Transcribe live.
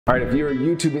All right, if you're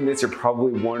YouTubing this, you're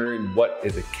probably wondering what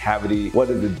is a cavity, what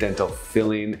is a dental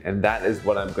filling, and that is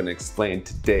what I'm going to explain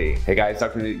today. Hey guys,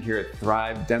 Dr. Nate here at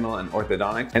Thrive Dental and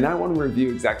Orthodontics, and I want to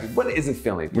review exactly what is a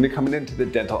filling. When you're coming into the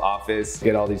dental office, you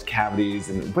get all these cavities,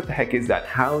 and what the heck is that?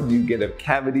 How do you get a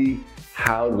cavity?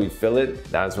 How do we fill it?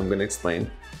 That is what I'm going to explain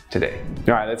today.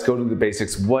 All right, let's go to the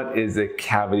basics. What is a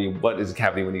cavity? What is a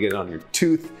cavity when you get it on your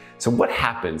tooth? So what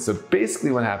happens? So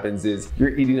basically what happens is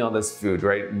you're eating all this food,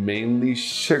 right? Mainly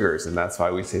sugars, and that's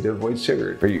why we say to avoid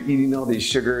sugar. But you're eating all these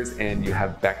sugars and you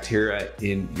have bacteria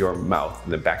in your mouth.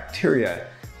 And the bacteria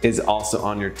is also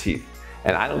on your teeth.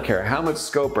 And I don't care how much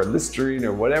scope or Listerine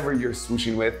or whatever you're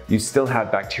swooshing with, you still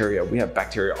have bacteria. We have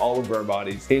bacteria all over our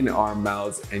bodies, in our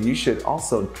mouths, and you should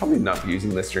also probably not be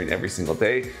using Listerine every single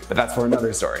day, but that's for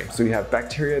another story. So you have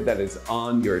bacteria that is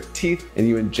on your teeth and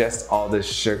you ingest all this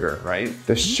sugar, right?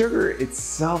 The sugar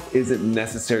itself isn't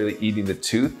necessarily eating the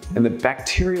tooth, and the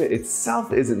bacteria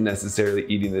itself isn't necessarily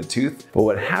eating the tooth, but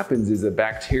what happens is the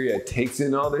bacteria takes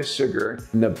in all this sugar,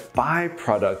 and the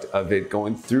byproduct of it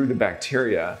going through the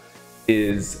bacteria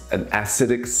is an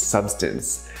acidic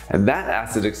substance. And that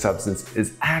acidic substance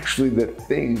is actually the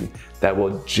thing that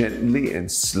will gently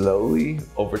and slowly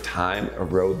over time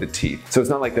erode the teeth. So it's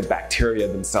not like the bacteria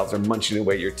themselves are munching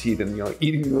away your teeth and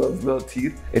eating those little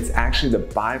teeth. It's actually the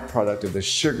byproduct of the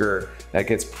sugar that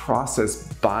gets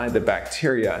processed by the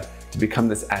bacteria to become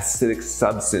this acidic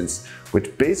substance,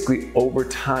 which basically over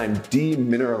time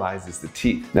demineralizes the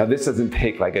teeth. Now this doesn't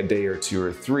take like a day or two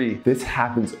or three, this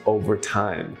happens over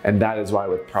time. And that is why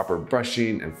with proper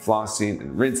brushing and flossing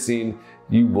and rinsing,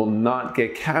 you will not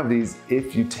get cavities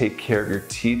if you take care of your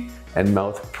teeth and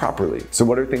mouth properly. So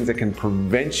what are things that can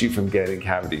prevent you from getting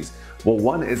cavities? Well,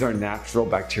 one is our natural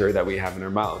bacteria that we have in our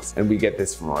mouths. And we get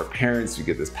this from our parents, we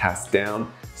get this passed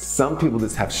down. Some people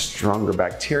just have stronger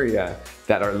bacteria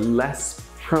that are less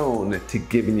prone to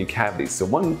giving you cavities. So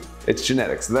one, it's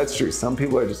genetics, so that's true. Some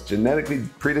people are just genetically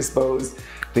predisposed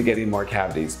to getting more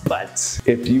cavities. But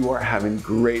if you are having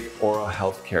great oral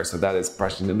health care, so that is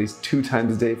brushing at least 2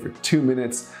 times a day for 2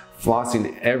 minutes,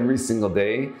 flossing every single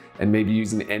day, and maybe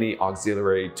using any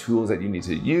auxiliary tools that you need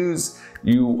to use,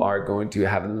 you are going to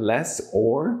have less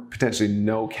or potentially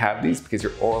no cavities because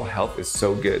your oral health is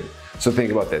so good. So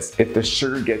think about this. If the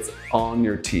sugar gets on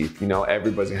your teeth,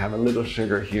 everybody's gonna have a little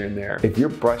sugar here and there. If you're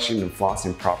brushing and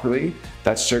flossing properly,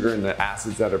 that sugar and the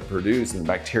acids that are produced and the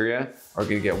bacteria are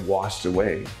gonna get washed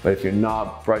away. But if you're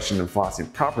not brushing and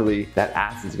flossing properly, that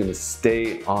acid is gonna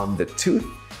stay on the tooth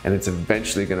and it's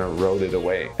eventually gonna erode it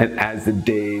away. And as the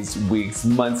days, weeks,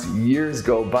 months, years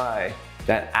go by,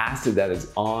 that acid that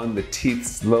is on the teeth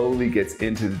slowly gets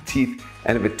into the teeth,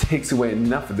 and if it takes away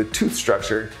enough of the tooth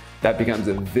structure, that becomes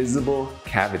a visible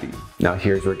cavity. Now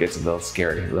here's where it gets a little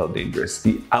scary, a little dangerous.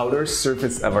 The outer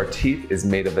surface of our teeth is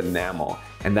made of enamel,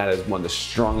 and that is one of the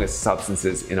strongest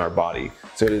substances in our body.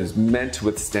 So it is meant to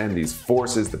withstand these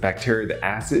forces, the bacteria, the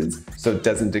acids, so it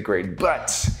doesn't degrade.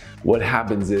 But what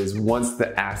happens is once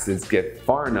the acids get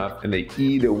far enough and they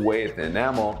eat away at the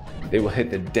enamel, they will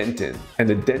hit the dentin. And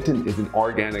the dentin is an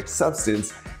organic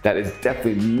substance that is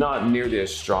definitely not nearly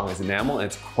as strong as enamel, and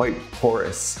it's quite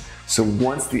porous. So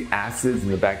once the acids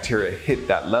and the bacteria hit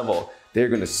that level, they're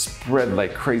gonna spread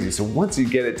like crazy. So once you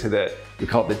get it to we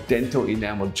call it the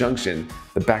dental-enamel junction,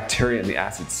 the bacteria and the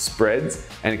acid spreads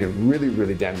and it can really,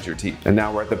 really damage your teeth. And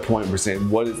now we're at the point we're saying,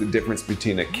 what is the difference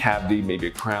between a cavity, maybe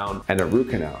a crown, and a root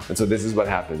canal? And so this is what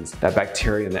happens. That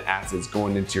bacteria and the acids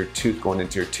going into your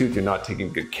tooth, you're not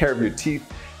taking good care of your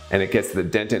teeth, and it gets to the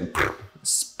dentin,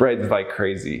 spreads like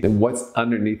crazy. And what's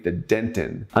underneath the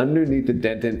dentin? Underneath the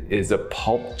dentin is a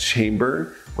pulp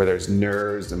chamber where there's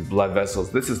nerves and blood vessels.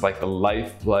 This is like the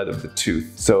lifeblood of the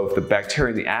tooth. So if the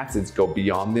bacteria and the acids go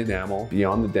beyond the enamel,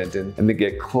 beyond the dentin, and they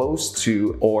get close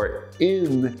to or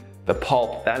in the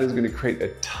pulp, that is going to create a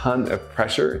ton of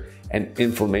pressure and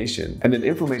inflammation. And then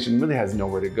inflammation really has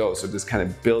nowhere to go, so it just kind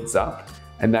of builds up,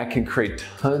 and that can create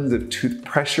tons of tooth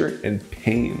pressure and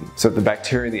pain. So if the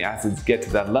bacteria and the acids get to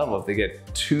that level, if they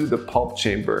get to the pulp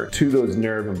chamber, to those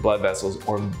nerve and blood vessels,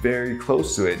 or very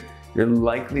close to it, you're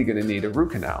likely gonna need a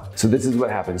root canal. So this is what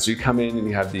happens. So you come in and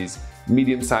you have these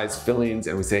medium-sized fillings,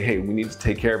 and we say, hey, we need to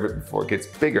take care of it before it gets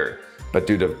bigger. But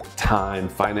due to time,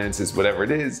 finances, whatever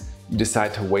it is, you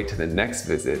decide to wait to the next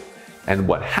visit. And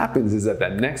what happens is at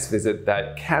that next visit,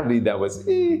 that cavity that was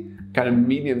kind of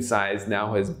medium sized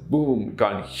now has, boom,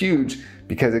 gone huge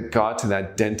because it got to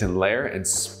that dentin layer and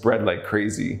spread like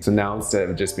crazy. So now instead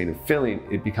of just being a filling,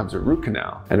 it becomes a root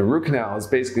canal. And a root canal is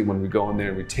basically when we go in there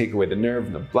and we take away the nerve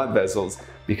and the blood vessels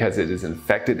because it is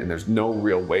infected, and there's no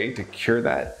real way to cure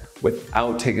that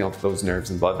without taking off those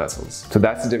nerves and blood vessels. So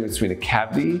that's the difference between a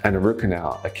cavity and a root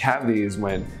canal. A cavity is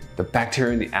when the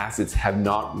bacteria and the acids have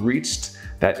not reached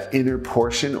that inner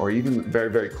portion, or even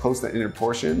very, very close to that inner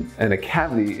portion. And a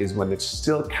cavity is when it's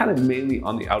still kind of mainly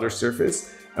on the outer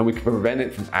surface, and we can prevent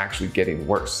it from actually getting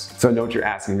worse. So I know what you're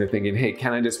asking. You're thinking, hey,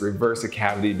 can I just reverse a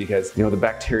cavity because the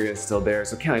bacteria is still there?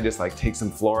 So can I just like take some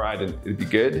fluoride and it'd be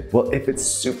good? Well, if it's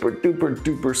super duper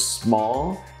duper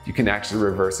small, you can actually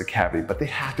reverse a cavity, but they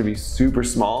have to be super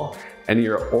small. And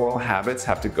your oral habits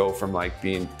have to go from like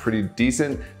being pretty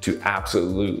decent to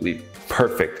absolutely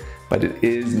perfect. But it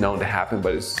is known to happen,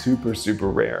 but it's super, super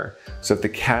rare. So if the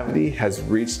cavity has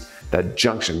reached that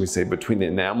junction, we say between the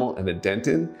enamel and the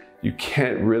dentin, you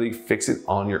can't really fix it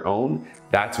on your own.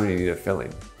 That's when you need a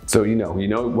filling. So you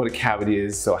know what a cavity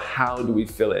is, so how do we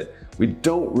fill it? We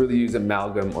don't really use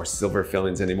amalgam or silver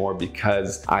fillings anymore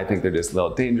because I think they're just a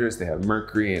little dangerous. They have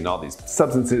mercury and all these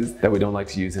substances that we don't like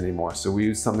to use anymore. So we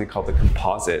use something called the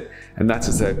composite, and that's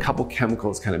just a couple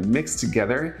chemicals kind of mixed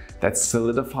together that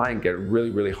solidify and get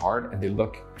really, really hard, and they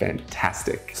look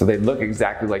fantastic. So they look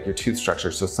exactly like your tooth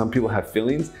structure. So some people have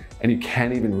fillings and you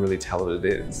can't even really tell what it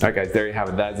is. All right guys, there you have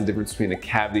it. That is the difference between a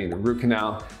cavity and a root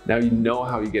canal. Now you know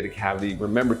how you get a cavity.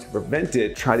 Remember, to prevent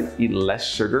it, try to eat less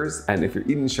sugars. And if you're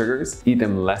eating sugars, eat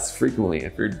them less frequently.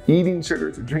 If you're eating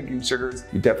sugars or drinking sugars,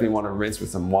 you definitely want to rinse with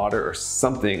some water or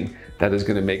something that is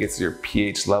going to make it so your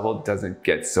pH level doesn't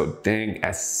get so dang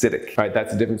acidic. All right,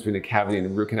 that's the difference between a cavity and a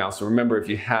root canal. So remember, if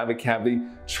you have a cavity,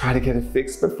 try to get it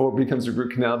fixed before it becomes a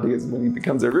root canal, because when it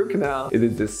becomes a root canal, it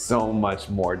is just so much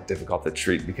more difficult to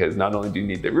treat, because not only do you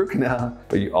need the root canal,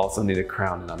 but you also need a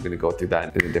crown, and I'm gonna go through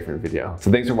that in a different video.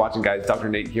 So thanks for watching, guys. Dr.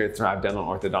 Nate here at Thrive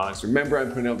Dental and Orthodontics. Remember, I'm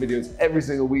putting out videos every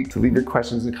single week, so leave your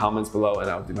questions and comments below, and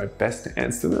I'll do my best to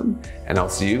answer them, and I'll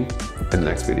see you in the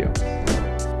next video.